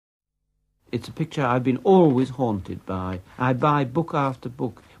It's a picture I've been always haunted by. I buy book after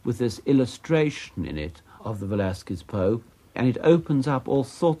book with this illustration in it of the Velázquez Pope, and it opens up all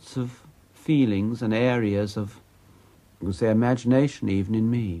sorts of feelings and areas of, you could say, imagination even in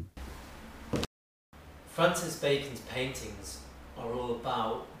me. Francis Bacon's paintings are all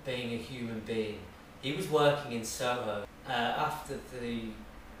about being a human being. He was working in Soho after the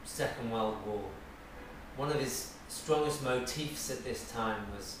Second World War. One of his strongest motifs at this time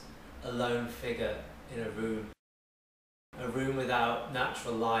was a lone figure in a room without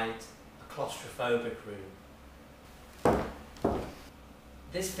natural light, a claustrophobic room.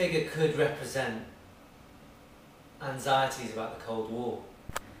 This figure could represent anxieties about the Cold War.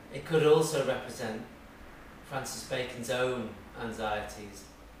 It could also represent Francis Bacon's own anxieties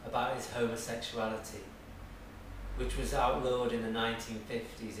about his homosexuality, which was outlawed in the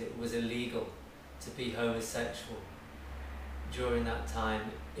 1950s. It was illegal to be homosexual during that time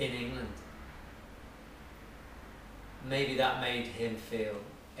in England. Maybe that made him feel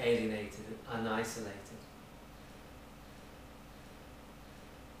alienated and isolated.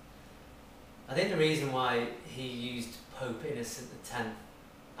 I think the reason why he used Pope Innocent X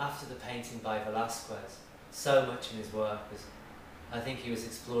after the painting by Velázquez so much in his work was, I think he was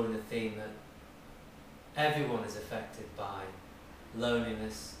exploring the theme that everyone is affected by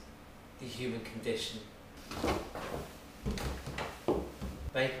loneliness, the human condition.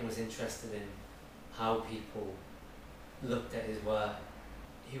 Bacon was interested in how people looked at his work.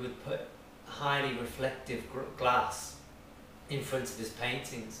 He would put highly reflective glass in front of his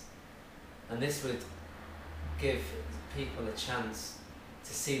paintings, and this would give people a chance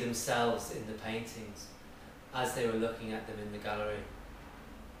to see themselves in the paintings as they were looking at them in the gallery.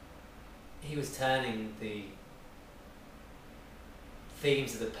 He was turning the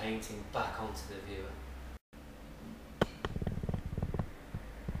themes of the painting back onto the viewer.